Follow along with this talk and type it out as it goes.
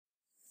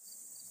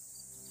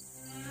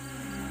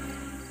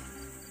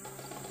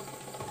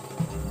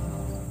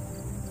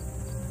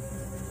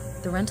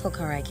rental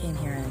car I came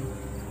here in.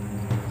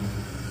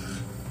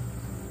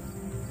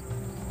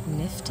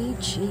 Nifty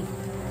Jeep.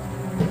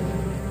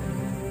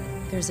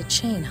 There's a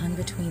chain hung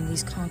between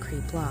these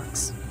concrete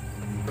blocks.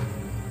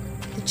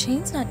 The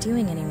chain's not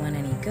doing anyone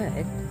any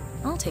good.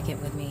 I'll take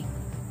it with me.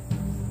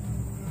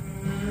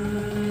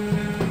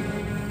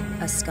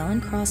 A skull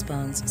and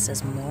crossbones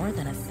says more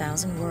than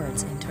 1,000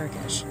 words in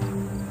Turkish.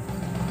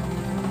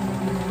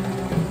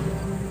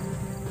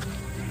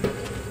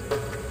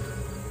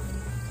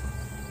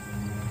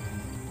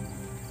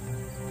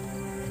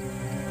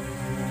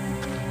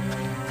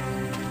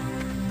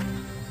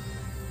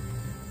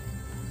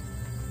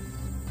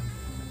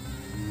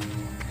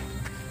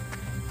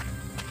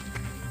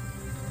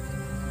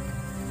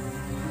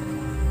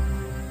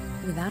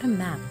 Without a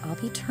map, I'll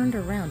be turned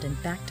around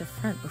and back to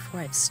front before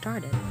I've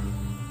started.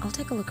 I'll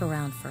take a look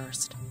around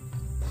first.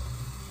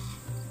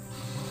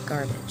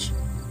 Garbage.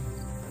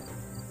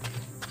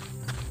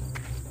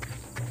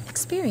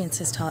 Experience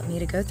has taught me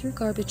to go through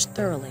garbage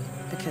thoroughly,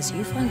 because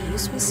you find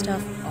useful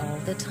stuff all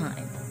the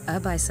time. A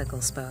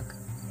bicycle spoke.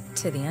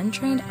 To the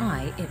untrained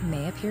eye, it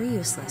may appear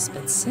useless,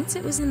 but since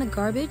it was in the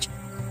garbage,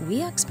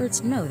 we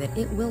experts know that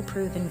it will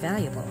prove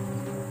invaluable.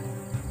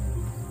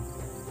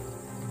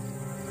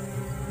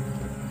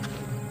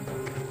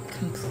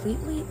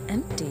 Completely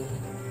empty.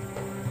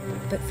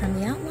 But from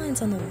the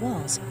outlines on the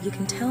walls, you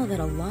can tell that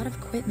a lot of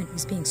equipment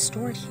was being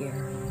stored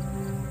here.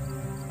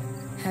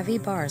 Heavy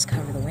bars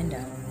cover the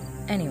window.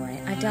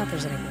 Anyway, I doubt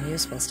there's anything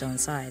useful still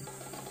inside.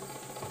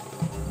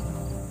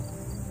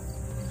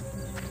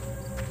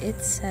 It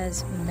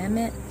says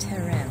Mehmet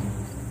Terem.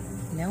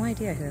 No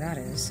idea who that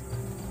is.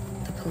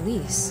 The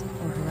police,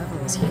 or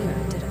whoever was here,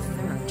 did a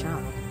thorough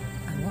job.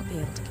 I won't be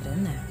able to get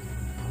in there.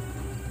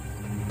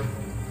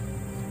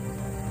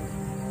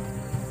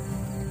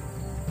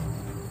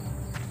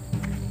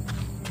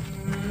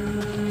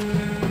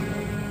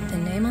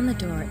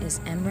 The door is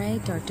Emre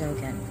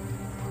Dardogan.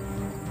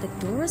 The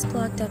door is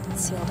blocked up and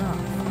sealed off.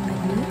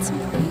 I'd need some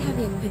pretty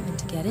heavy equipment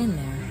to get in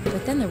there,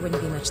 but then there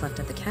wouldn't be much left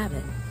of the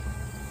cabin.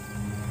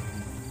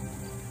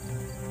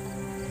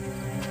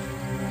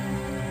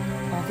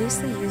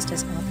 Obviously used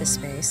as office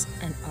space,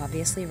 and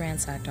obviously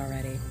ransacked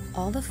already.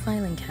 All the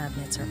filing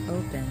cabinets are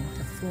open,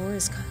 the floor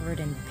is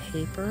covered in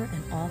paper,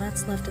 and all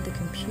that's left of the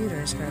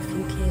computers are a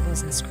few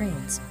cables and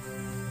screens.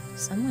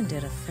 Someone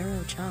did a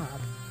thorough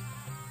job.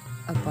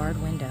 A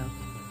barred window.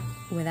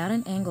 Without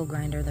an angle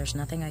grinder, there's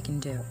nothing I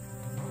can do.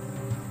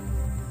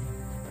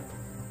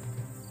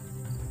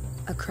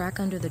 A crack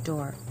under the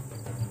door.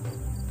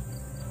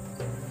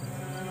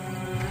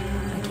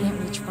 I can't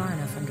reach far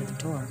enough under the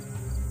door.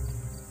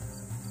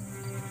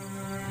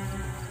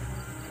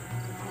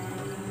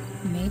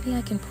 Maybe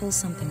I can pull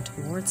something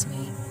towards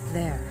me.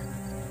 There.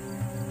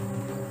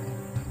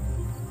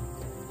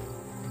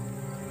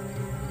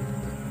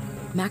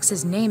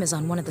 Max's name is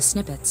on one of the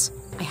snippets.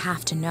 I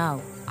have to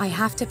know. I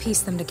have to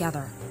piece them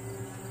together.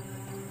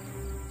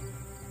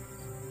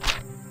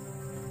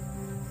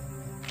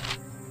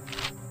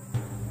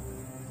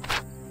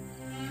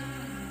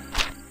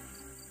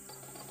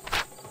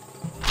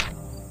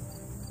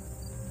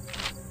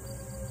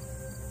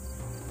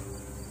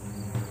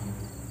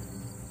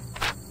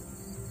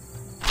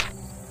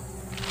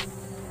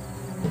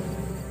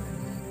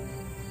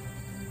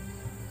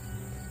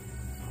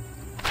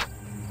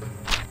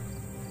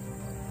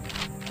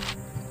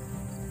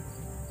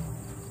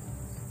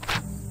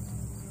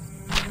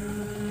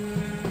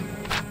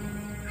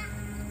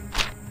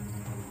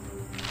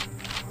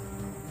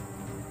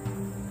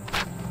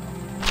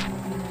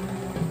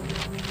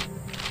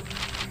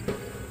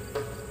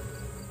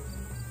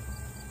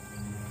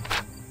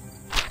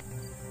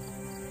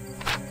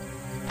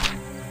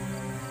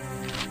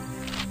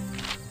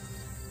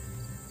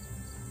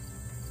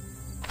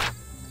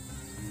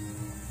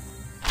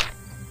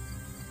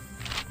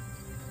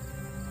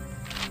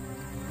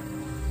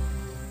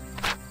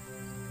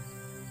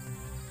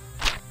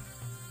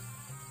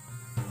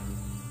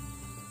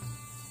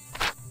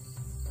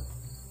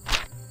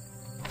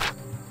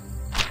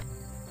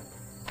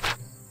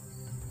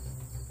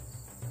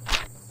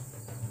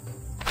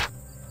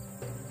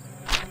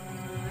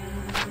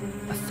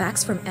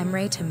 Fax from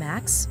Emre to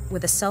Max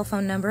with a cell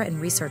phone number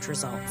and research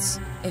results.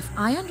 If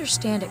I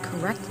understand it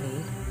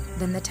correctly,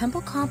 then the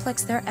temple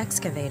complex they're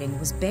excavating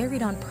was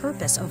buried on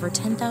purpose over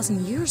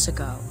 10,000 years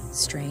ago.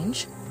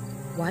 Strange.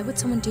 Why would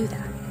someone do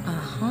that?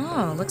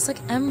 Looks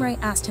like Emre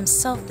asked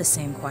himself the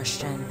same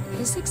question.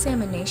 His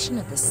examination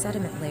of the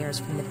sediment layers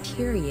from the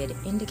period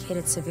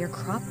indicated severe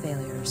crop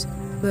failures,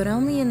 but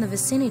only in the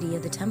vicinity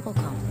of the temple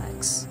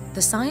complex.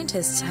 The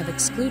scientists have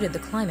excluded the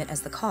climate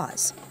as the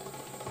cause.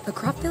 The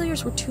crop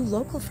failures were too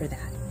local for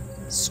that.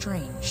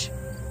 Strange.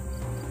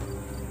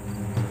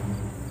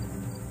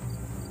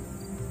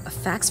 A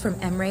fax from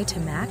Emre to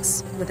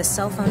Max with a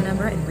cell phone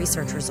number and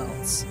research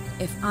results.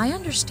 If I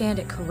understand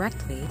it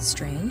correctly,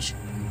 strange.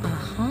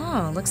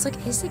 Looks like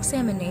his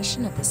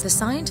examination of this. The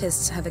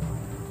scientists have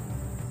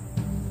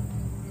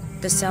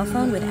the cell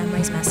phone with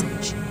Emre's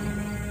message.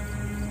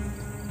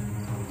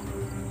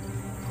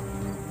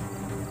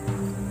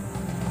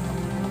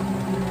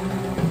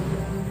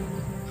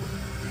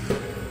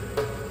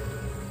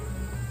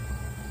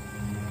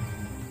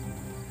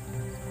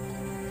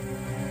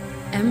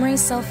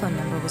 Emre's cell phone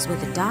number was with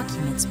the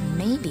documents.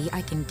 Maybe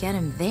I can get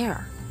him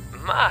there.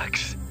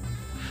 Max!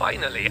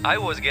 Finally, I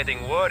was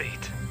getting worried.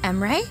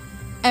 Emre?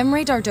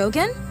 Emre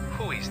Dardogan?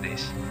 Who is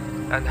this?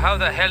 And how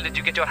the hell did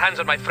you get your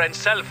hands on my friend's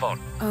cell phone?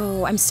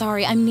 Oh, I'm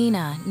sorry. I'm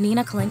Nina.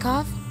 Nina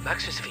Kalinkov?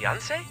 Max's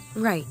fiancé?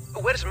 Right.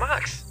 Where's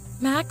Max?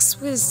 Max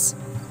was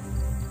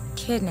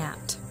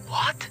kidnapped.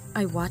 What?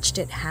 I watched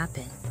it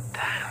happen.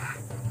 Damn.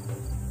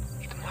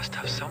 It must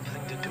have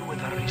something to do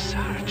with our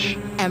research.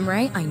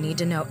 Emre, I need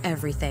to know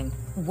everything.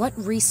 What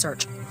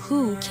research?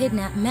 Who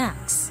kidnapped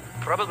Max?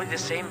 Probably the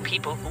same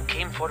people who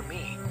came for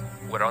me.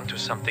 We're onto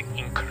something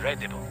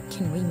incredible.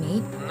 Can we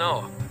meet?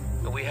 No.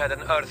 We had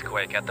an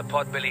earthquake at the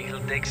Potbelly Hill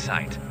dig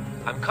site.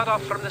 I'm cut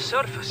off from the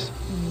surface.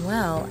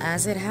 Well,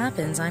 as it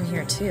happens, I'm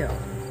here too.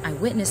 I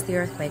witnessed the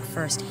earthquake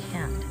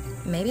firsthand.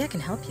 Maybe I can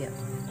help you.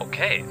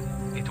 Okay.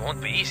 It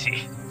won't be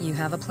easy. You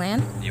have a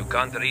plan? You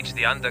can't reach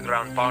the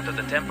underground part of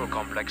the temple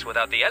complex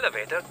without the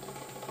elevator.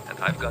 And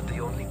I've got the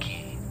only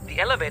key. The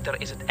elevator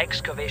is at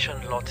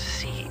excavation lot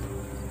C.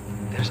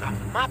 There's a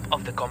map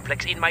of the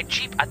complex in my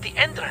jeep at the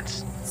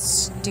entrance.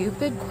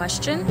 Stupid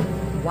question.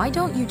 Why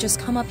don't you just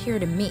come up here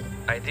to me?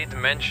 I did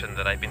mention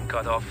that I've been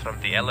cut off from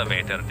the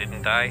elevator,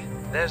 didn't I?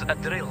 There's a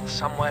drill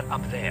somewhere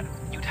up there.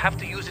 You'd have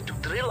to use it to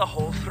drill a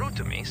hole through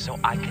to me so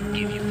I can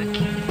give you the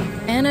key.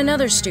 And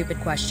another stupid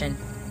question.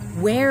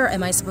 Where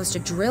am I supposed to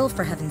drill,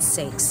 for heaven's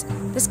sakes?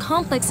 This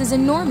complex is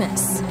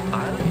enormous.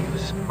 I'll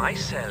use my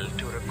cell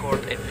to record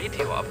a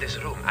video of this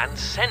room and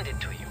send it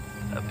to you.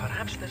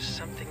 Perhaps there's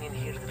something in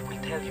here that will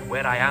tell you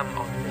where I am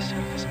on the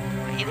surface.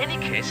 In any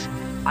case,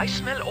 I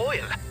smell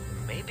oil.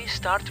 Maybe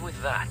start with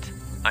that.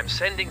 I'm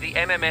sending the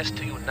MMS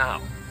to you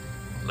now.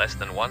 Less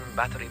than one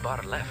battery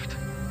bar left.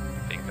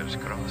 Fingers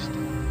crossed.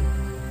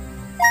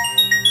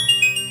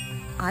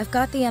 I've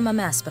got the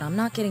MMS, but I'm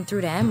not getting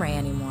through to Emre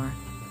anymore.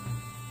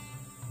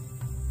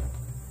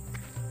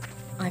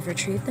 I've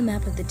retrieved the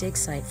map of the dig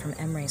site from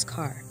Emre's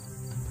car.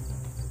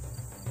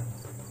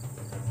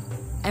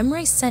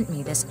 Emre sent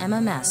me this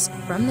MMS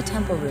from the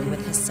temple room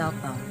with his cell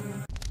phone.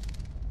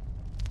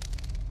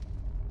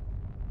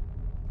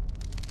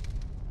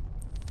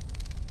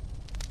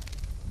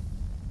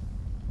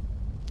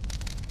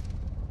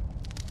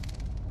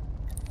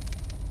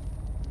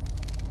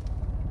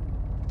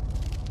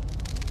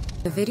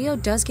 The video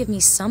does give me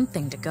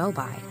something to go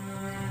by.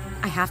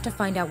 I have to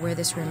find out where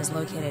this room is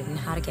located and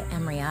how to get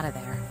Emre out of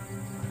there.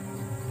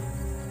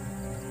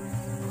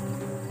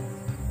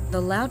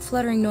 The loud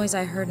fluttering noise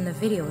I heard in the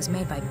video was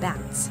made by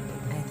bats,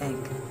 I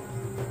think.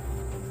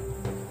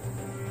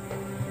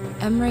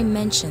 Emre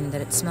mentioned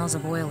that it smells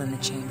of oil in the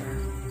chamber.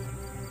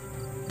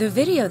 The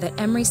video that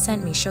Emre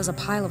sent me shows a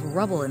pile of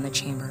rubble in the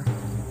chamber.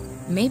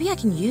 Maybe I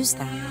can use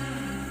that.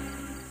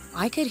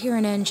 I could hear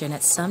an engine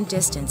at some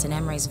distance in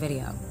Emre's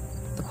video.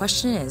 The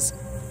question is,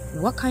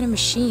 what kind of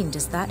machine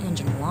does that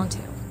engine belong to?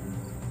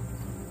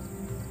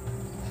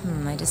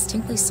 I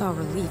distinctly saw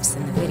reliefs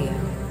in the video.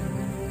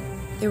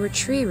 There were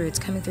tree roots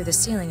coming through the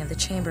ceiling of the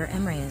chamber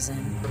Emre is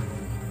in.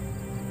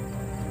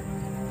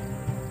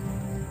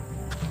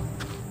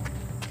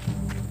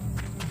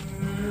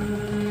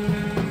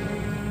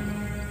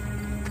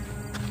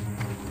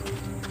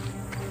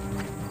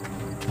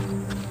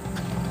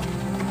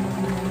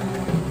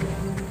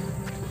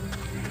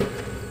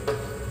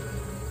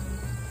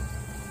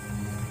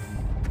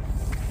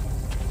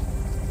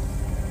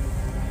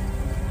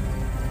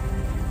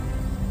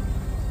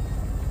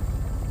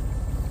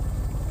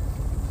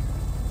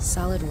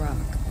 Solid rock.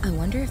 I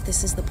wonder if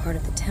this is the part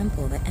of the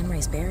temple that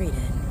Emre's buried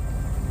in.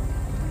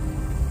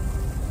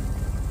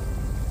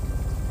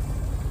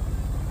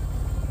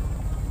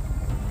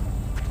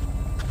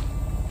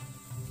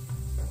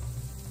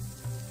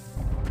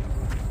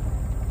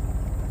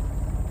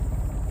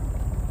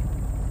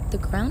 The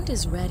ground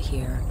is red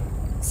here.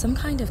 Some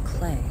kind of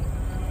clay.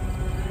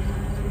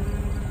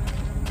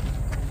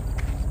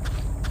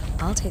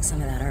 I'll take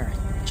some of that earth,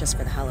 just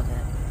for the hell of it.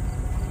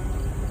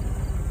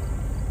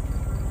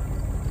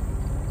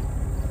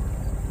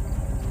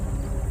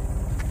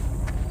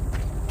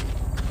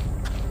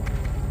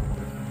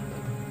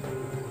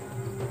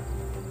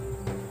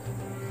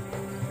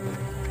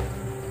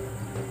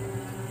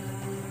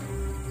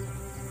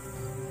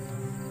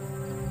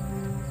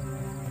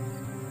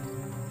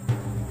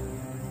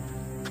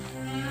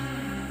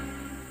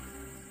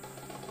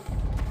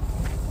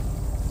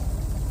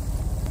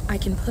 I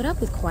can put up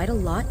with quite a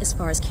lot as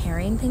far as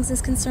carrying things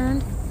is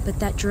concerned, but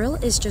that drill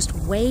is just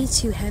way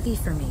too heavy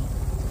for me.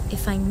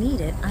 If I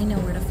need it, I know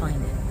where to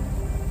find it.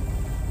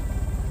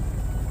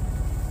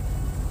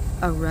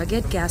 A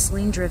rugged,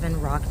 gasoline-driven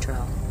rock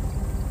drill.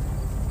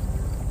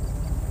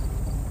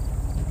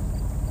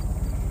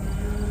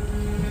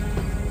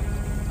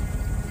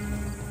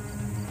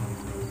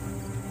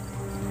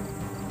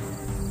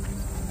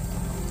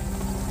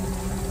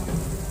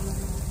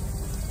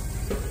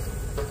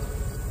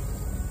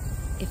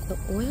 If the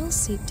oil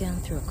seeped down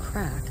through a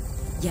crack,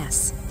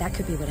 yes, that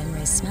could be what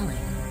Emre's smelling.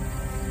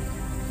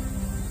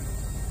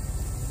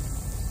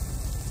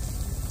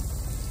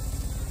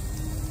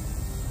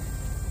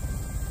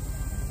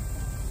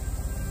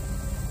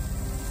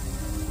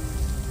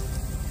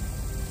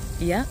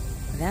 Yep,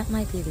 that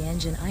might be the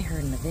engine I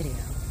heard in the video.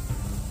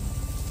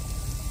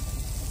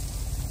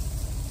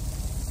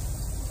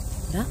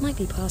 That might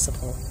be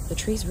possible. The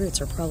tree's roots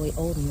are probably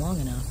old and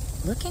long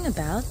enough. Looking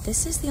about,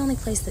 this is the only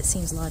place that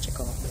seems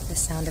logical. The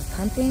sound of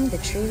pumping, the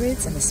tree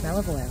roots, and the smell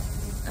of oil.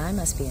 I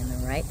must be in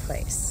the right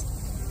place.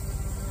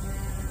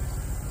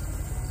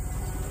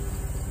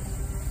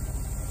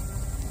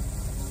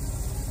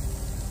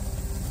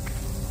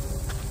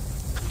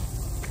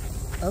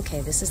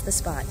 Okay, this is the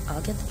spot.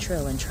 I'll get the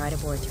drill and try to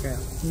bore through.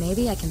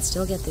 Maybe I can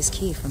still get this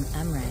key from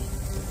Emre.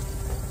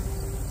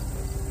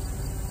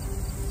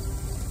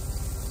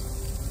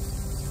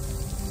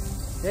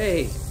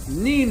 Hey,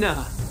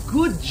 Nina,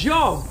 good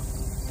job!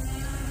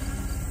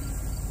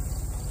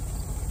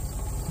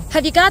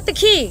 Have you got the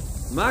key?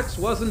 Max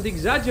wasn't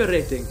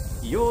exaggerating.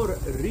 You're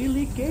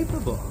really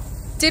capable.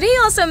 Did he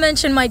also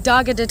mention my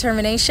dogged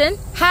determination?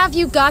 Have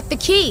you got the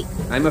key?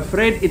 I'm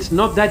afraid it's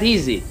not that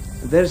easy.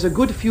 There's a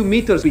good few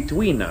meters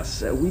between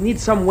us. We need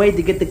some way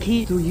to get the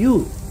key to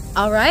you.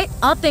 All right,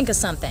 I'll think of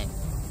something.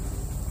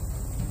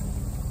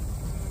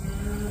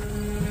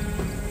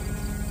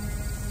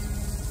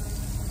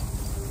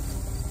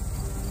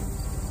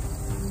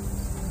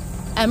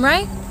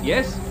 Emre?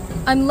 Yes?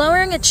 I'm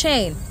lowering a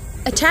chain.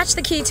 Attach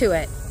the key to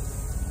it.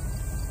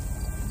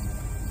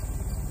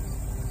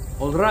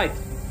 All right,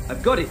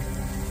 I've got it.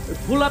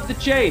 Pull up the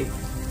chain.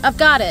 I've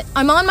got it.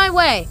 I'm on my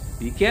way.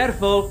 Be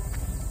careful.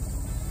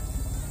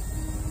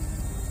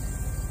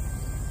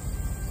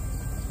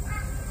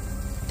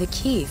 The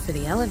key for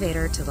the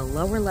elevator to the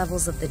lower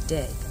levels of the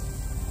dig.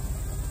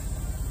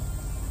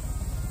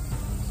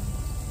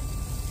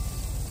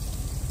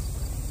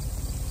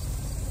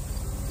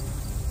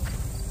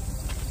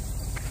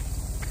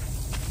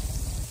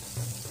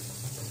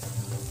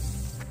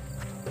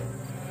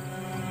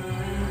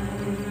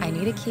 I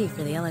need a key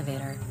for the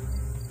elevator.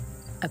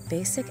 A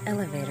basic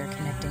elevator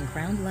connecting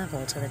ground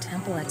level to the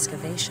temple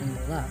excavation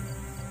below.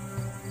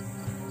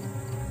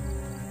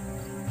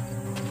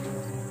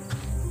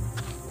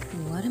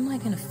 What am I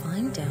gonna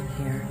find down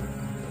here?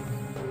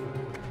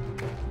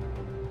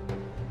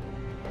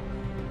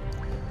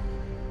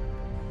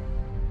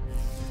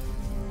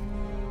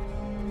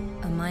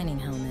 A mining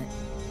helmet.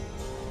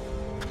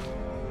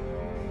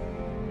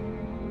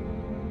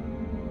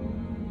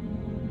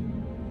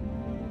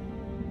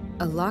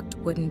 A locked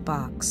wooden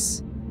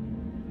box.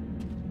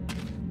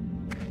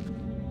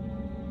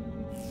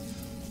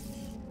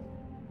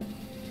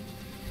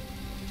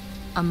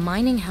 A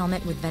mining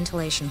helmet with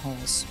ventilation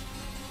holes.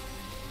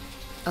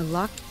 A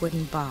locked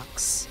wooden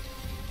box.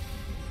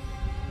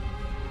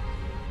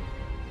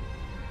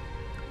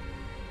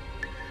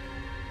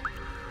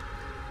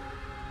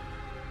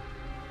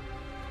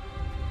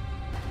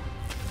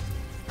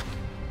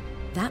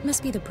 That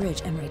must be the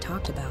bridge Emre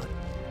talked about.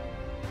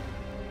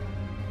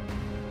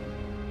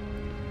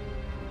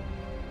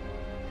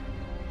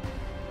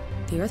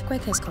 The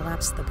earthquake has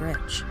collapsed the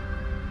bridge.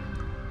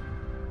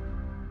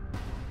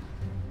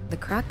 The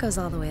crack goes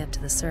all the way up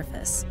to the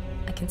surface.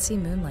 I can see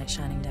moonlight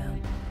shining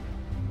down.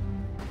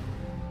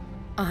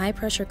 A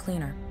high-pressure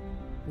cleaner.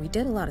 We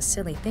did a lot of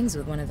silly things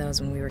with one of those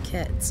when we were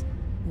kids.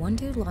 One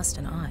dude lost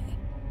an eye.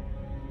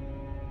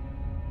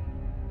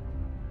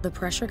 The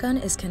pressure gun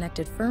is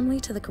connected firmly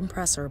to the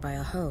compressor by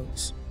a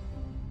hose.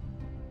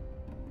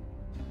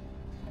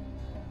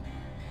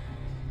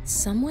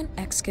 Someone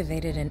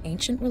excavated an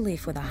ancient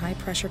relief with a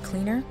high-pressure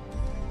cleaner.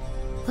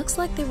 Looks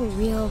like they were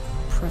real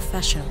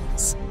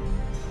professionals.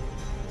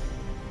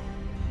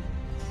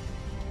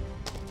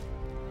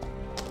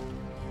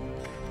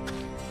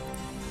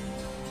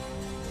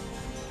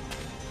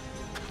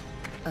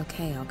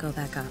 Okay, I'll go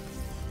back up.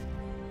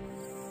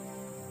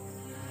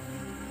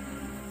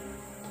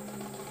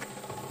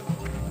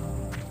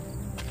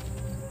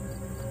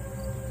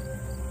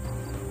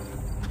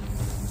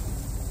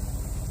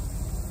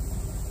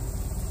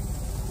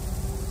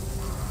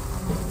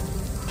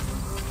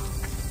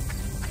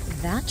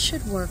 That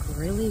should work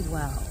really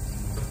well.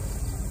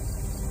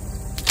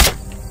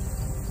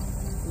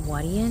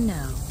 What do you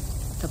know?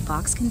 The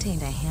box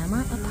contained a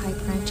hammer, a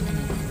pipe wrench, and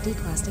an empty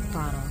plastic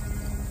bottle.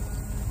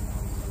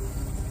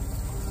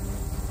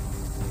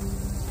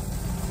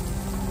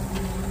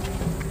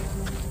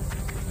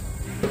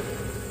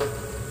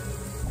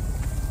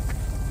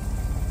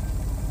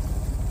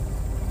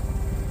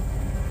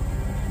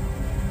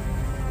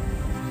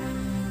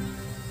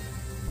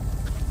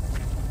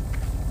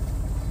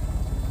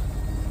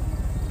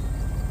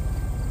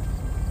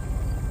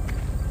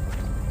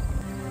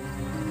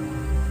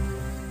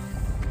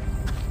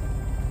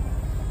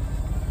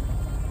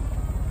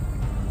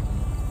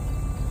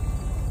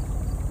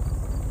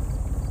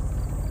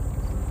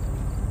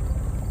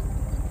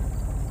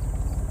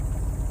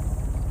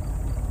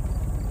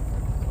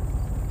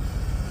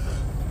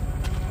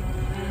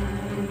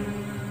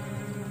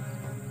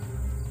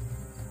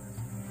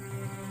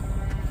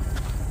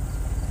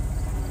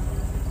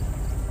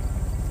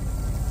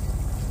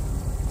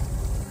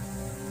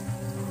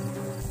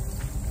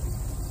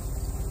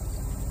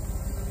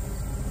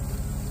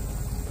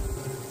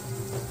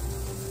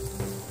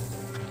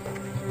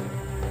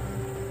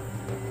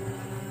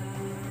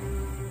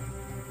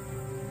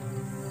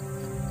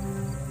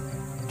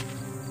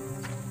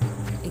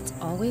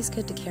 always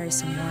good to carry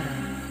some water.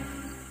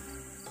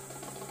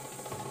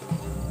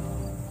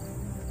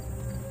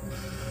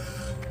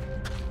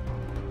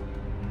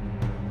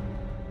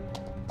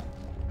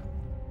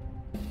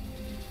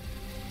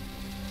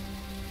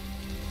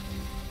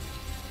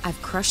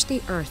 I've crushed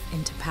the earth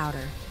into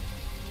powder.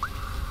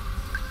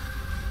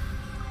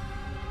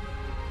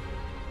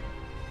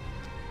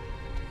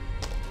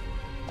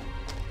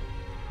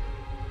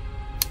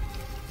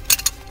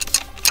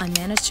 I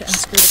managed to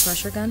unscrew the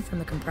pressure gun from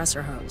the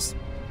compressor hose.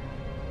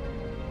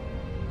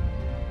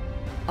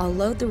 I'll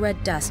load the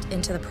red dust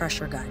into the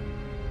pressure gun.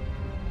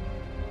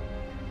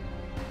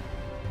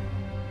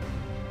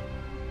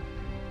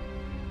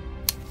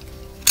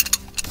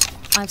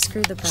 I've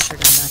screwed the pressure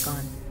gun back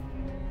on.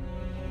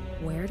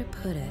 Where to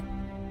put it?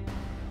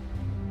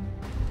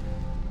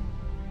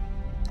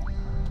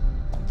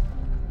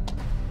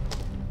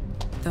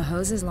 The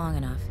hose is long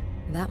enough.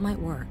 That might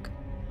work.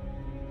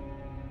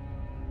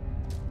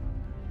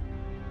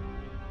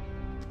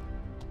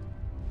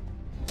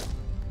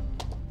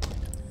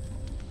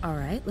 All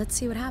right, let's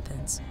see what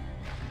happens.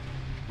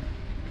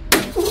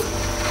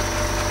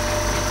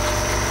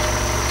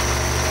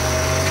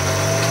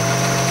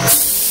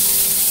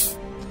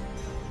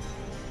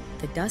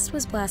 The dust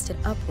was blasted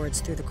upwards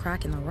through the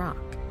crack in the rock.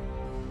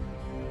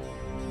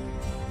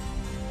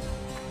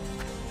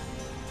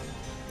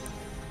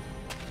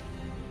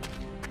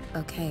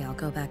 Okay, I'll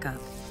go back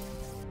up.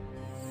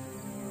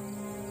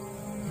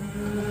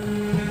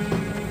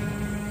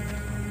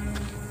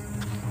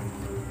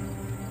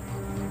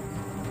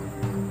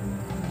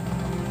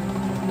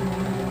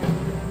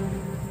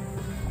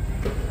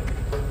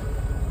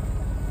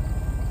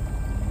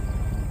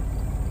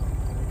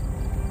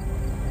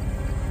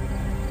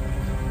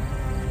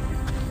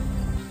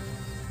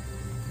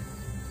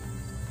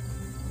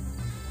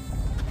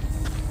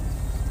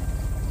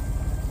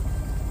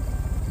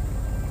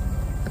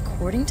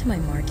 According to my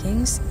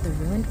markings, the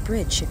ruined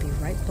bridge should be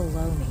right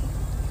below me.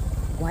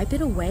 Wipe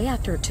it away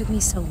after it took me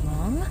so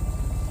long?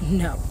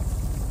 No.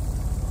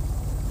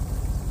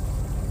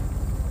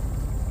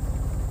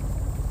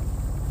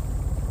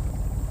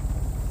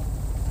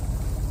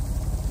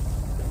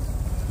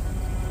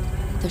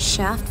 The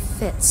shaft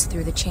fits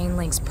through the chain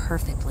links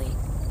perfectly.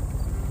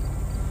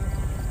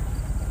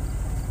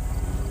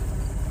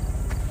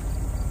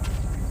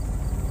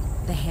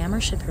 The hammer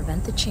should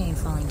prevent the chain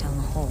falling down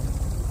the hole.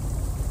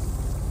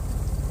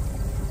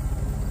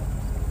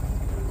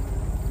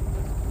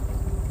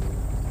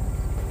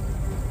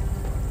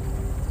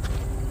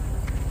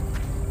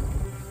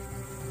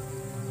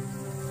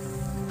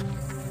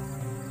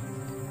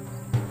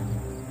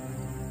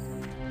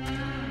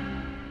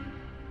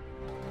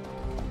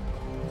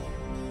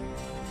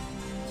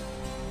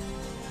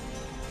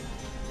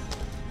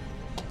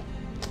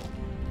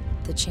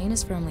 The chain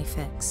is firmly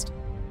fixed.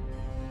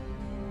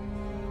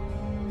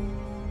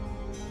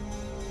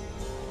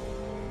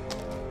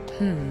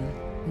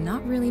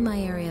 Not really my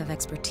area of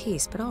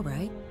expertise, but all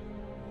right.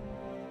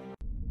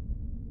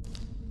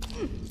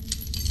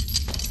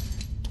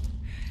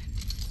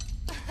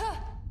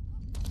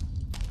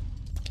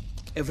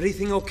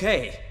 Everything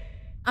okay?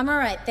 I'm all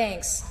right,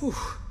 thanks. Whew.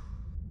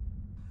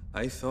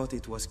 I thought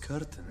it was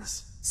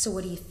curtains. So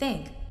what do you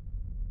think?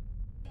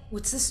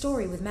 What's the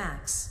story with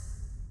Max?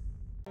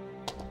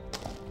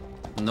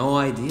 No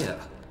idea.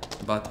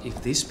 But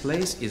if this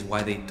place is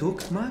why they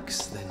took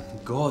Max, then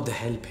God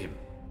help him.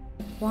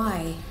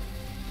 Why?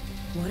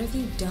 What have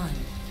you done?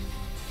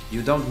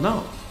 You don't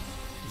know.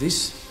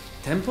 This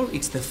temple,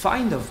 it's the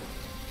find of,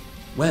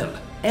 well,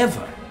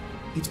 ever.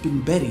 It's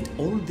been buried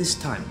all this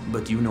time,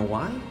 but you know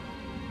why?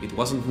 It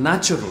wasn't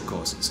natural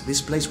causes.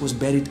 This place was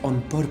buried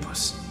on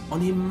purpose,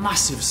 on a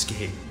massive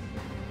scale.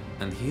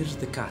 And here's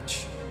the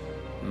catch.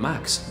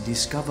 Max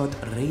discovered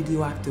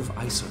radioactive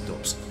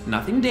isotopes.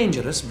 Nothing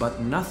dangerous,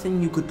 but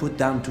nothing you could put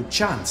down to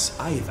chance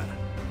either.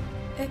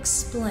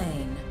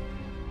 Explain.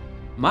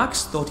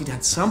 Max thought it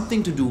had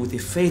something to do with the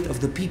fate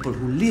of the people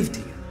who lived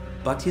here,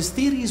 but his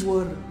theories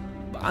were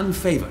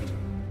unfavored.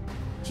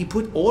 He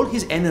put all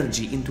his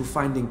energy into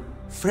finding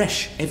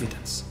fresh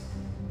evidence.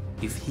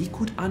 If he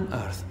could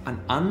unearth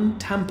an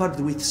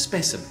untampered-with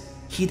specimen,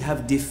 he'd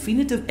have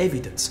definitive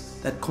evidence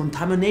that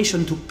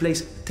contamination took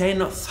place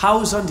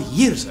 10,000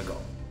 years ago.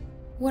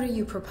 What are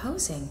you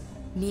proposing?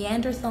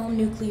 Neanderthal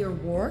nuclear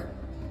war?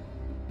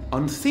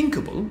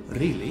 Unthinkable,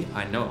 really,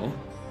 I know.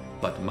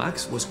 But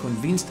Max was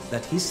convinced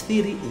that his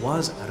theory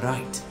was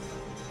right.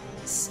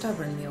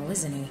 Stubborn mule,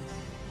 isn't he?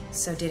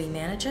 So did he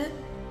manage it?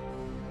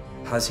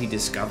 Has he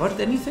discovered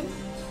anything?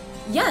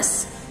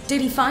 Yes!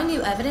 Did he find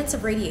new evidence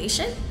of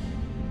radiation?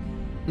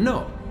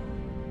 No,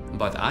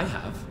 but I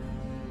have.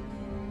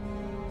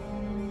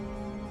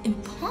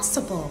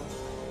 Impossible!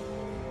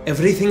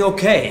 Everything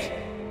okay?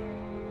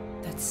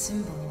 That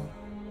symbol...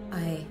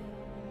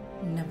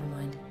 Never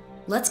mind.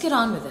 Let's get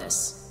on with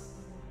this.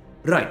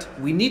 Right,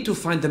 we need to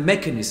find the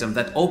mechanism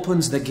that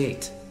opens the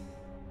gate.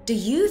 Do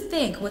you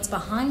think what's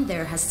behind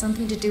there has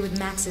something to do with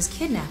Max's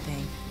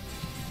kidnapping?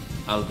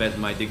 I'll bet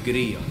my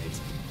degree on it.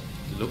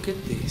 Look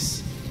at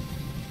this.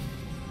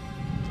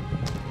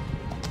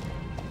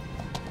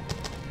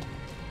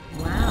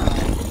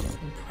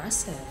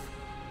 impressive.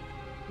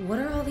 What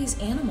are all these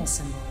animal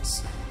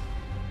symbols?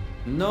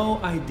 No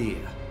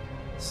idea.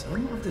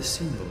 Some of the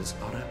symbols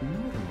are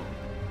abnormal.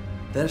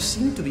 There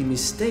seem to be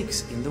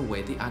mistakes in the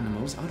way the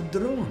animals are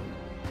drawn.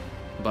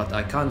 But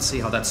I can't see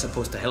how that's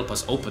supposed to help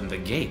us open the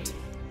gate.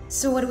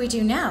 So what do we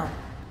do now?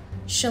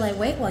 Shall I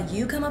wait while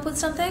you come up with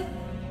something?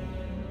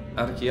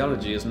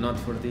 Archaeology is not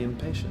for the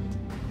impatient.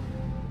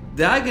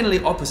 Diagonally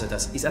opposite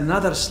us is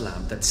another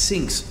slab that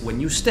sinks when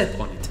you step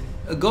on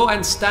it. Go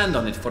and stand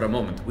on it for a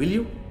moment, will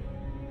you?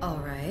 All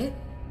right.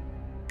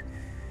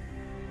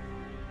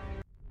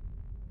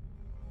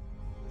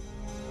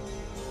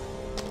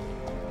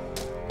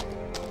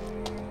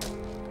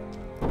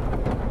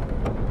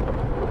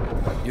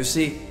 You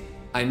see,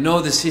 I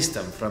know the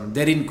system from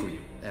Derinkuyu,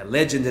 a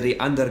legendary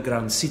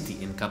underground city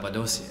in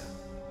Cappadocia.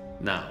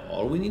 Now,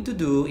 all we need to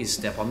do is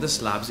step on the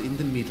slabs in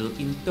the middle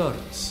in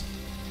turns.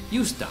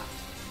 You start.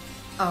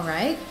 All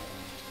right.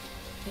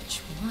 Which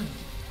one?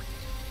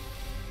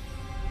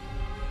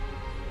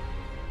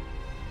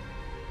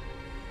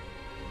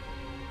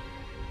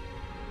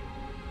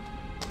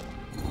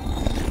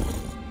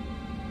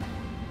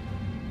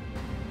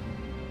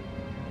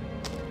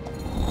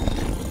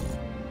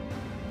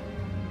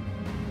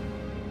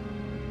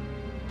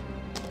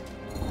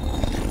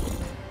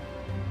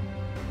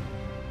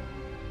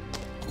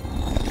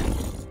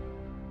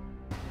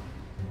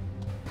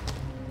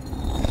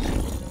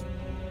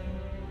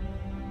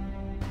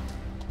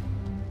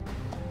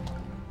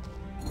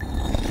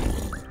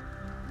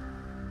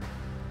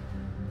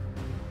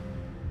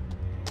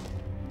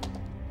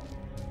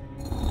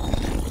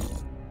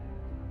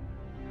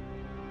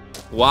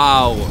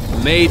 Wow,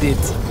 made it!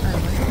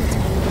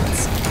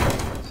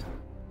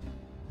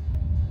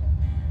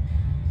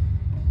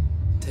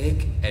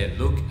 Take a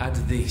look at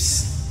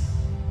this.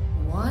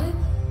 What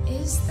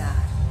is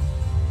that?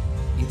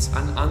 It's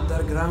an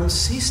underground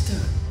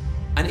cistern.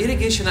 An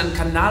irrigation and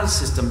canal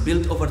system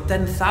built over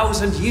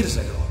 10,000 years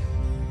ago.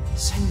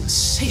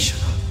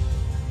 Sensational.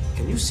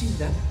 Can you see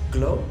that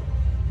glow?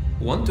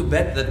 Want to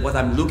bet that what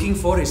I'm looking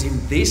for is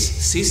in this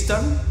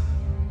cistern?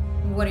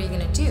 What are you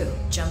gonna do?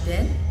 Jump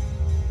in?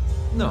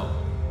 No,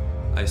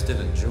 I still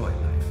enjoy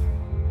life.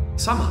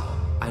 Somehow,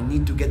 I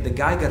need to get the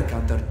Geiger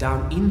counter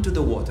down into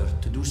the water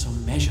to do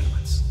some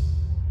measurements.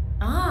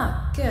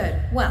 Ah, good.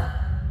 Well,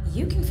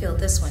 you can feel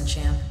this one,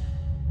 champ.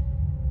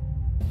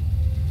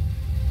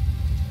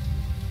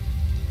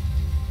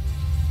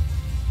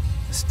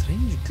 A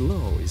strange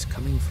glow is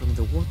coming from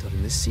the water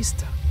in the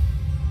cistern.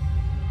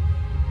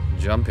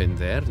 Jump in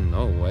there?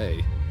 No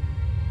way.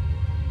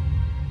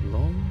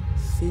 Long,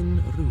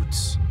 thin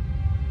roots.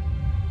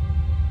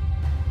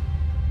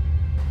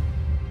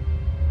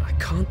 I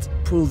can't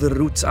pull the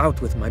roots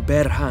out with my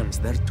bare hands.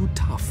 They're too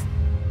tough.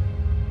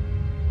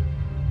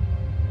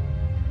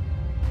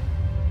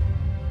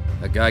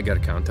 A Geiger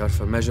counter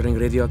for measuring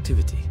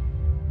radioactivity.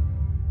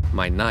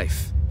 My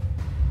knife.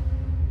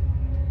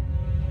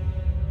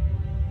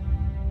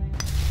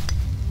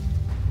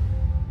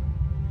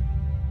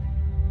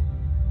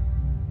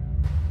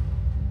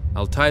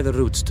 I'll tie the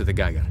roots to the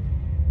Geiger.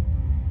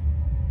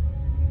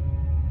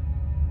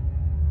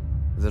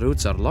 The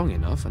roots are long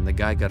enough and the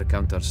Geiger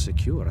counter's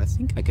secure. I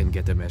think I can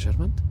get a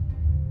measurement.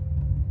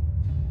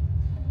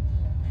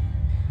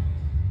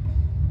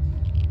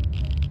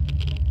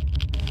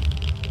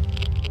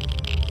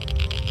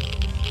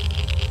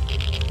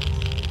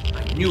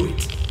 I knew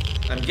it.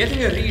 I'm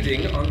getting a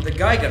reading on the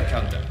Geiger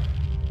counter.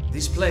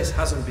 This place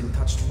hasn't been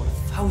touched for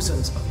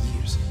thousands of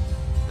years.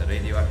 The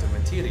radioactive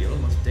material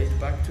must date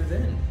back to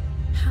then.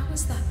 How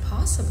is that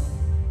possible?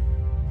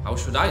 How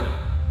should I know?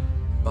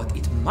 But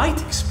it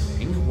might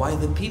explain why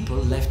the people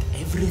left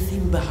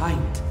everything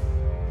behind.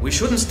 We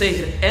shouldn't stay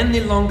here any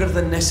longer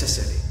than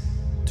necessary.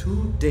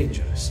 Too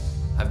dangerous.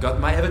 I've got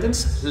my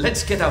evidence.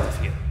 Let's get out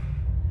of here.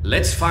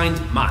 Let's find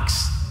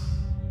Max.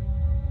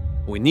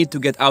 We need to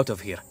get out of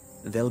here.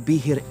 They'll be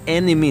here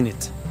any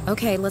minute.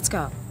 Okay, let's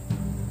go.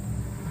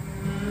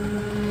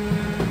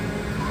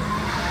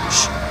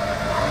 Shh!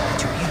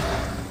 Did you hear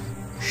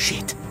that?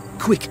 Shit!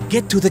 Quick,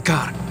 get to the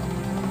car!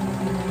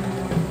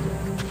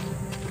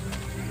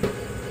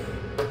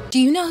 Do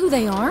you know who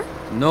they are?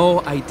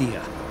 No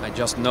idea. I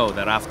just know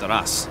they're after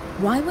us.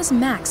 Why was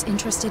Max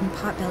interested in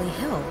Potbelly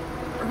Hill?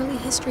 Early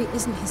history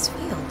isn't his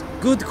field.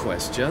 Good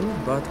question,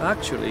 but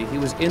actually he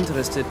was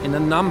interested in a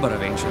number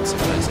of ancient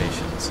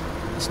civilizations.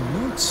 His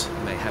notes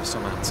may have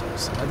some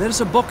answers. There's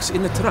a box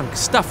in the trunk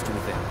stuffed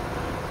with them.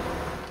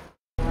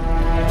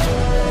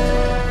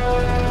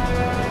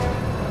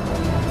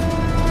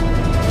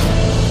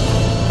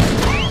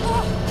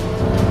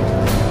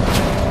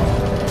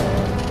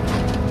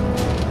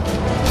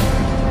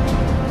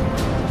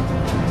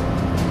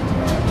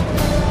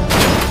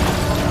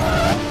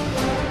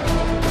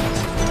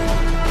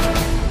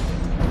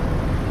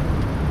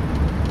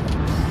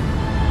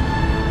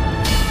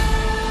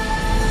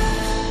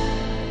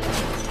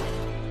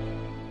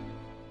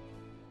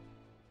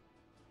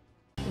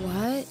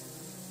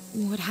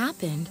 What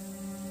happened?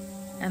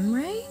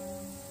 Emre?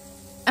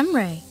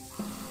 Emre.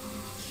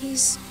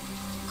 He's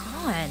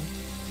gone.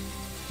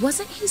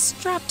 Wasn't he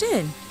strapped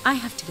in? I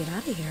have to get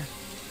out of here.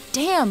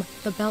 Damn,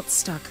 the belt's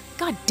stuck.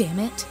 God damn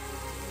it.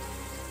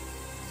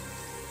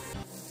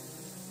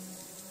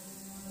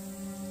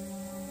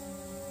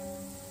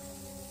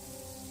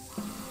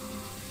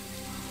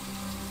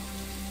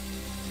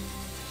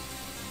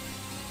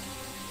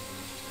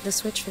 The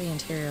switch for the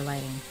interior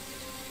lighting.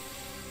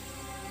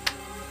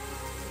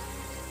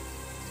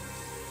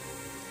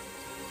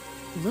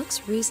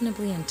 Looks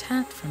reasonably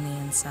intact from the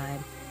inside.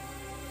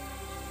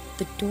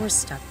 The door's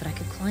stuck, but I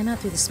could climb out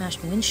through the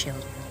smashed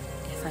windshield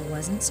if I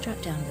wasn't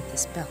strapped down with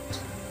this belt.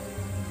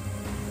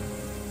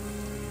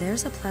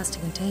 There's a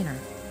plastic container.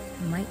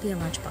 Might be a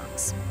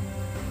lunchbox.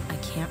 I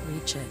can't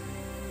reach it.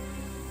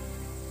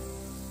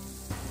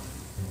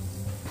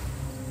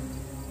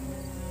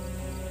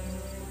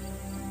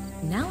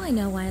 Now I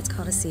know why it's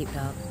called a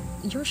seatbelt.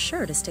 You're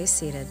sure to stay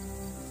seated.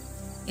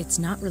 It's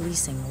not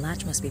releasing. The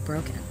latch must be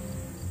broken.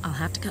 I'll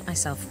have to cut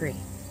myself free.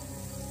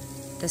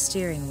 The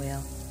steering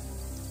wheel.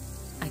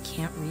 I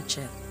can't reach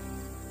it.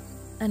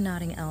 A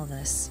nodding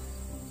Elvis.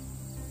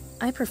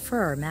 I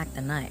prefer Mac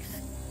the knife.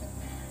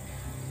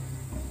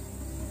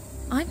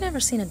 I've never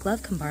seen a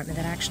glove compartment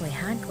that actually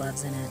had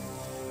gloves in it.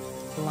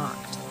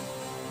 Locked.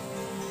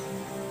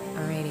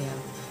 A radio.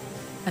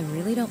 I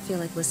really don't feel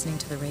like listening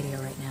to the radio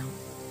right now.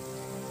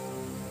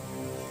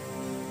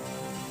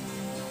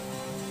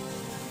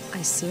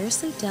 I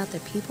seriously doubt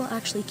that people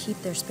actually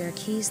keep their spare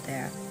keys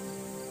there.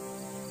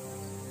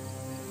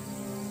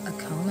 A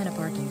comb and a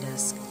barking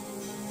disc.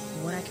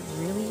 What I could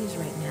really use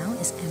right now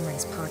is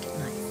Emre's pocket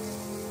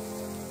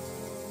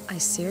knife. I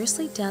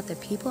seriously doubt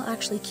that people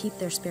actually keep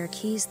their spare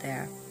keys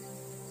there.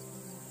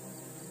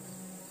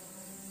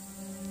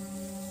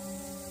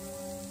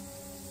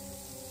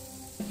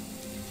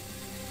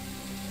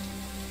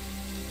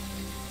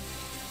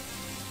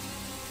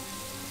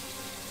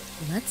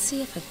 Let's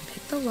see if I can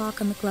pick the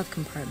lock on the glove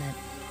compartment.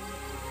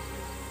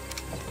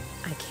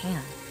 I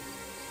can.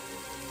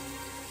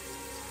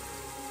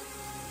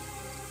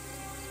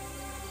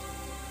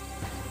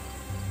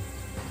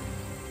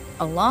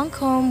 A long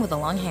comb with a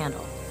long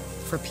handle,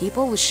 for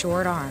people with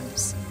short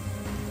arms.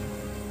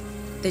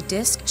 The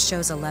disc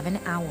shows 11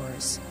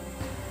 hours.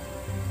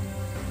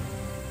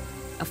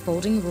 A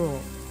folding rule.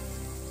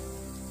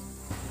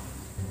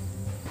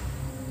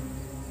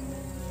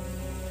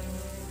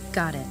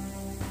 Got it.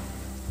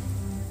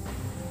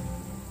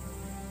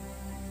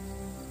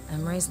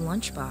 Emre's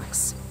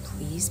lunchbox.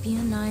 Please be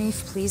a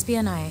knife, please be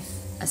a knife.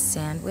 A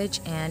sandwich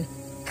and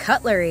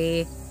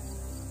cutlery.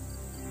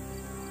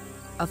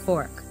 A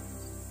fork.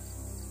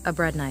 A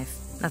bread knife.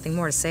 Nothing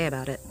more to say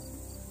about it.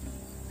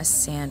 A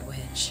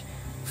sandwich.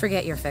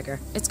 Forget your figure.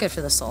 It's good for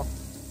the soul.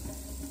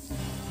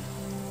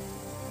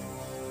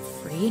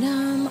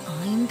 Freedom,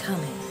 I'm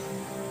coming.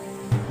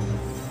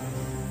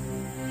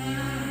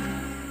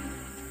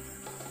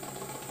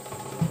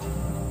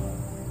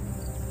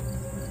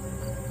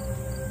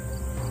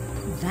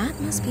 That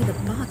must be the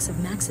box of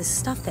Max's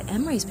stuff that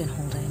Emre's been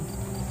holding.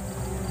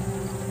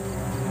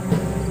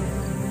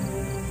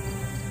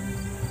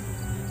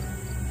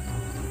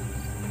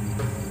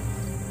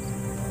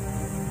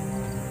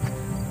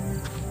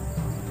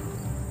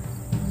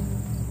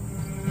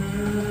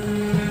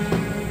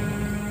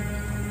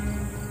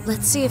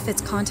 Let's see if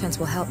its contents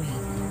will help me.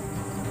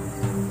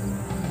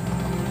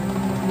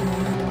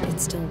 It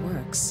still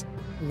works.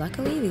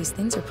 Luckily, these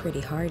things are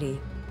pretty hardy.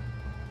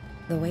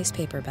 The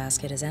wastepaper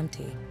basket is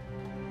empty.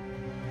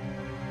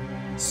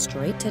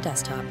 Straight to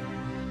desktop.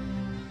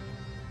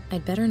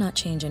 I'd better not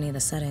change any of the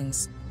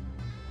settings.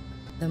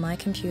 The My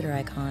Computer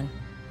icon,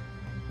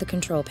 the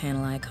control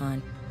panel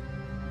icon,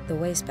 the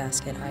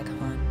wastebasket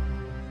icon,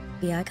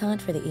 the icon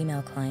for the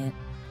email client,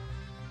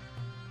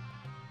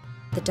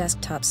 the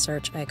desktop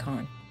search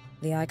icon,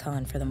 the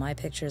icon for the My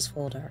Pictures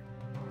folder.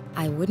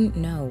 I wouldn't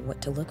know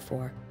what to look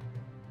for.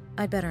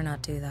 I'd better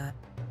not do that.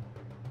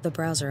 The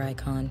browser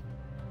icon.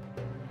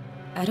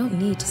 I don't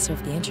need to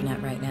surf the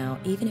internet right now,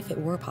 even if it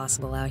were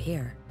possible out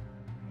here.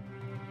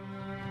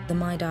 The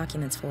My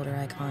Documents folder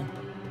icon.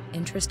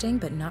 Interesting,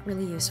 but not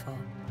really useful.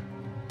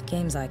 The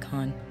games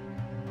icon.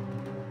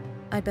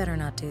 I'd better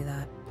not do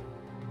that.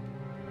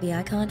 The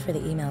icon for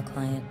the email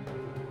client.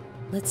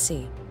 Let's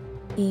see.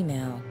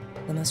 Email.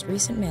 The most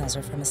recent mails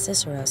are from a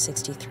Cicero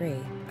 63.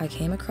 I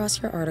came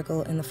across your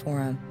article in the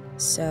forum.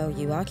 So,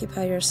 you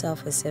occupy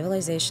yourself with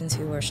civilizations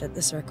who worship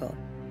the circle.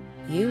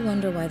 You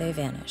wonder why they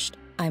vanished.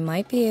 I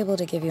might be able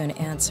to give you an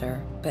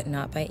answer, but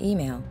not by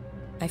email.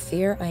 I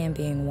fear I am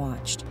being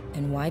watched.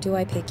 And why do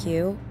I pick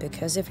you?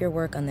 Because of your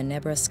work on the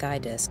Nebra Sky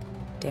Disk.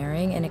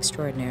 Daring and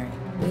extraordinary.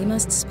 We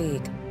must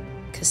speak.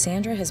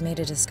 Cassandra has made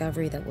a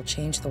discovery that will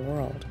change the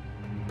world.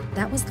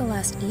 That was the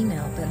last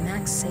email, but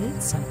Max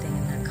said something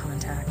in that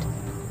contact.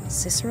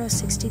 Cicero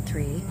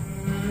 63,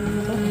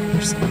 Michael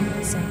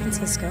Anderson, San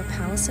Francisco,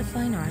 Palace of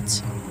Fine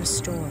Arts,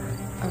 Restorer.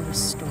 A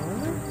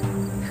restorer?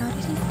 How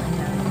did he find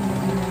out?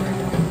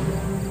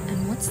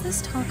 And what's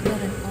this talk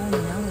about an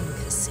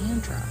all-knowing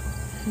Cassandra?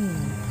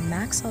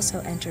 Max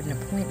also entered an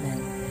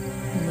appointment.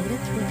 Meet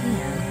at 3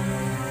 p.m.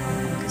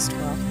 on August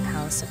 12th,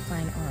 Palace of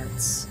Fine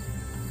Arts.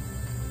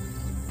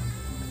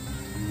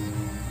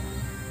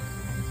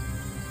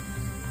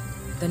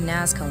 The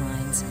Nazca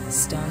Lines,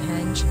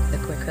 Stonehenge, the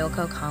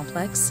Quiquilco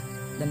Complex,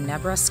 the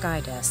Nebra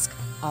Sky Disk,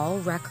 all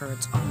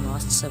records on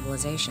lost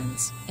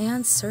civilizations.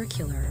 And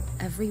circular,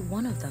 every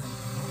one of them.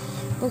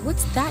 But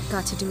what's that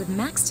got to do with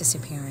Max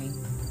disappearing?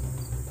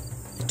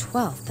 The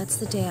 12th, that's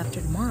the day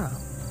after tomorrow.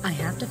 I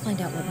have to find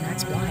out what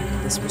Max wanted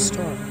with this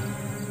restorer.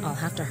 I'll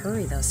have to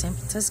hurry though, San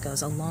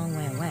Francisco's a long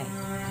way away.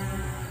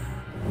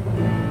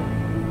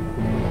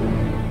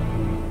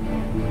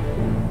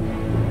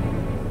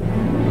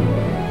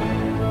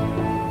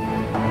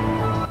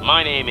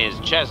 My name is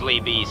Chesley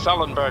B.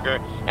 Sullenberger,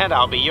 and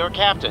I'll be your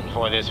captain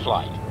for this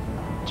flight.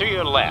 To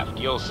your left,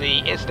 you'll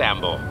see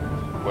Istanbul.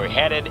 We're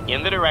headed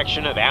in the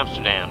direction of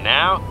Amsterdam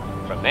now.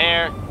 From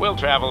there, we'll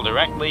travel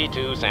directly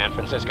to San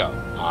Francisco.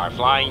 Our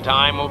flying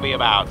time will be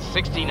about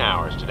 16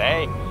 hours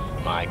today.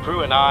 My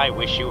crew and I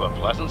wish you a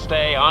pleasant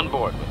stay on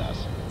board with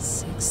us.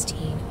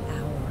 16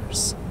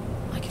 hours.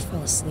 I could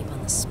fall asleep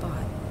on the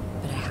spot,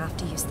 but I have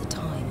to use the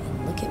time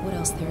and look at what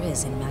else there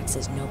is in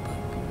Max's notebook.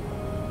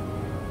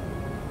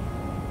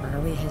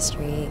 Early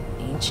history,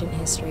 ancient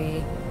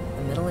history,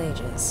 the Middle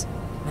Ages.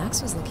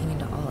 Max was looking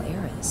into all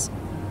eras.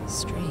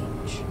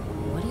 Strange.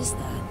 What is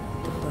that?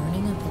 The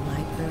burning of the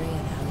Library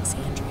of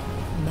Alexandria.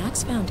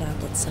 Max found out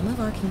that some of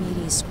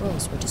Archimedes'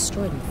 scrolls were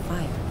destroyed in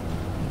fire.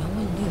 No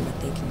one knew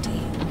what they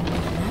contained.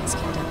 Max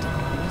conducted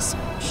more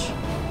research.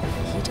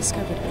 He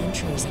discovered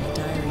entries in a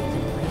diary of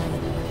an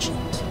Iranian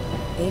merchant.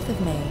 8th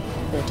of May,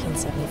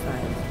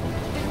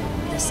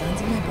 1475. The sons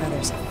of my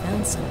brothers have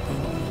found something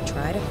in a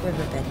dried-up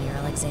riverbed near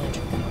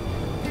Alexandria.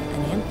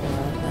 An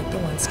amphora like the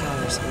one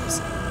scholars use.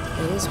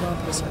 It is well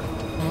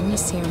preserved.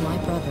 Nasir, my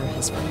brother,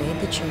 has forbade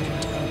the children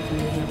to open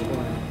the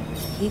amphora.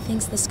 He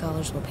thinks the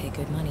scholars will pay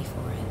good money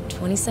for it.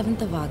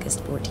 27th of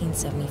August,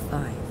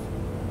 1475.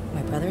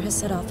 My brother has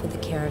set off with the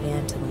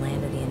caravan to the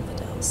land of the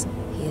infidels.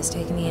 He has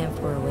taken the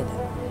amphora with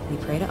him. We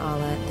pray to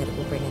Allah that it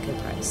will bring a good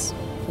price.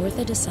 4th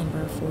of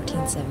December,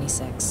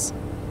 1476.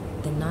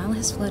 The Nile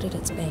has flooded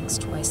its banks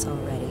twice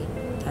already.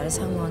 That is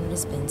how long it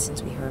has been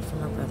since we heard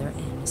from our brother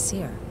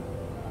Nasir.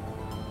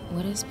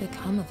 What has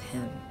become of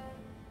him?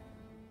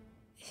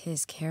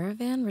 His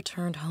caravan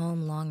returned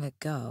home long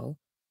ago.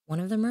 One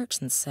of the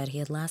merchants said he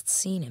had last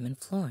seen him in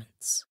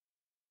Florence.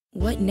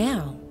 What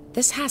now?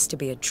 This has to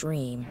be a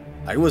dream.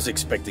 I was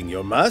expecting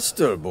your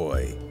master,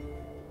 boy.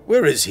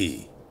 Where is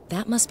he?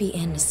 That must be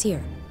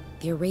Nasir,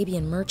 the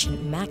Arabian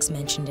merchant Max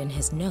mentioned in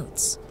his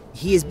notes.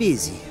 He is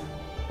busy,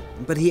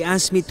 but he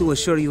asked me to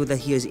assure you that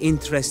he is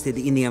interested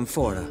in the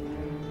amphora.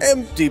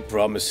 Empty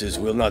promises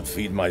will not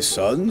feed my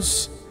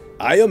sons.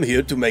 I am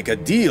here to make a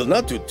deal,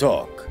 not to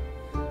talk.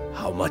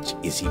 How much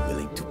is he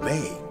willing to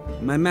pay?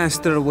 My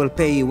master will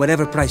pay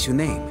whatever price you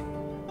name,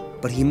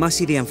 but he must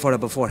see the amphora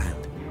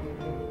beforehand.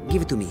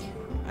 Give it to me.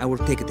 I will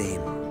take it to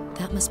him.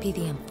 That must be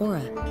the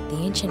amphora, the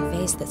ancient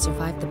vase that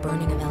survived the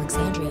burning of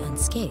Alexandria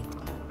unscathed.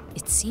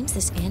 It seems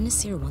this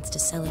Nasir wants to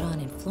sell it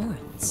on in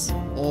Florence.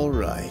 All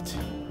right.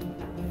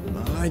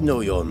 I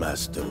know your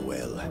master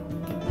well.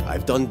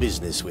 I've done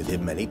business with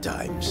him many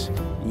times.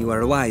 You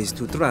are wise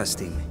to trust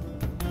him.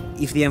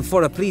 If the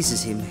amphora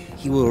pleases him,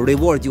 he will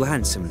reward you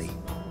handsomely.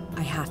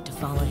 I have to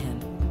follow him.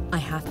 I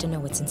have to know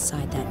what's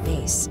inside that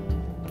vase.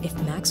 If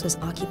Max was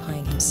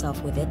occupying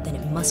himself with it, then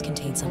it must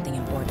contain something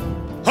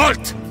important.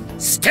 Halt!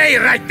 Stay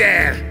right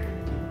there!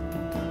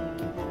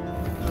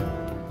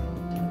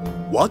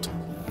 What?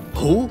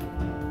 Who?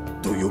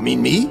 Do you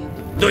mean me?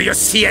 Do you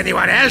see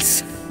anyone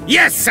else?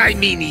 Yes, I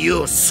mean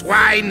you,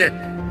 swine!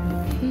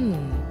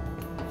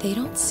 They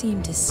don't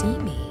seem to see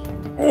me.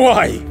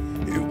 Why?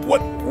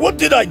 What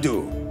did I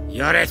do?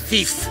 You're a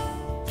thief.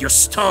 You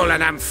stole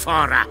an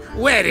amphora.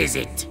 Where is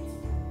it?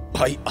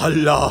 By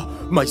Allah,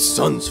 my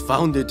sons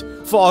found it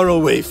far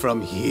away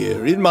from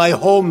here, in my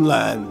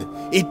homeland.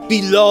 It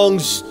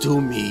belongs to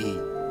me.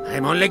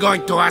 I'm only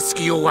going to ask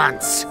you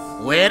once.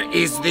 Where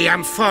is the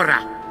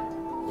amphora?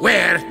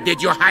 Where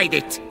did you hide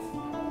it?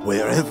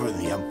 Wherever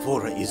the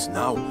amphora is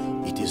now,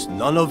 it is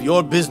none of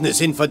your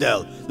business,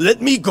 infidel. Let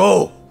me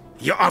go!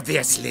 You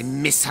obviously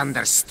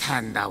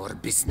misunderstand our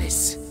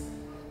business.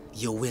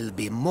 You will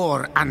be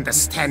more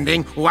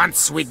understanding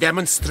once we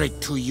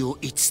demonstrate to you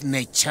its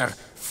nature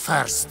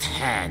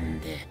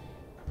firsthand.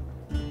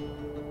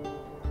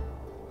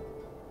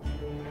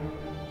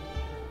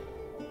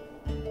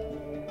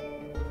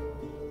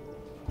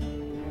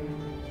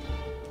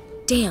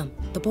 Damn,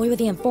 the boy with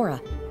the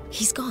amphora.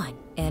 He's gone.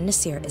 And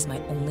Nasir is my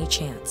only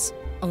chance.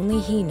 Only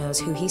he knows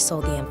who he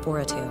sold the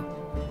amphora to.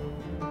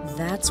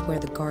 That's where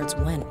the guards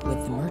went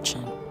with the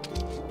merchant.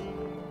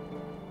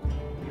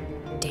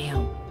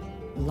 Damn.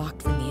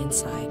 Locked from the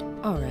inside.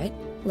 Alright,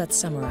 let's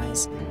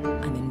summarize.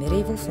 I'm in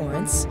medieval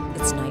Florence,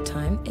 it's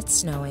nighttime, it's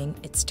snowing,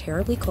 it's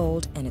terribly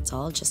cold, and it's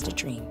all just a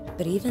dream.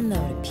 But even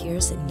though it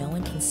appears that no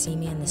one can see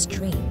me in this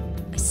dream,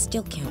 I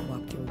still can't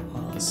walk through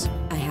walls.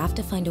 I have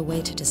to find a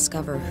way to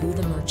discover who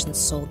the merchant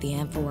sold the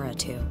amphora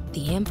to.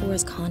 The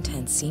amphora's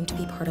contents seem to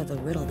be part of the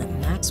riddle that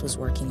Max was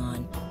working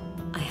on.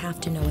 I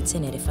have to know what's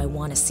in it if I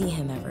want to see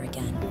him ever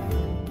again.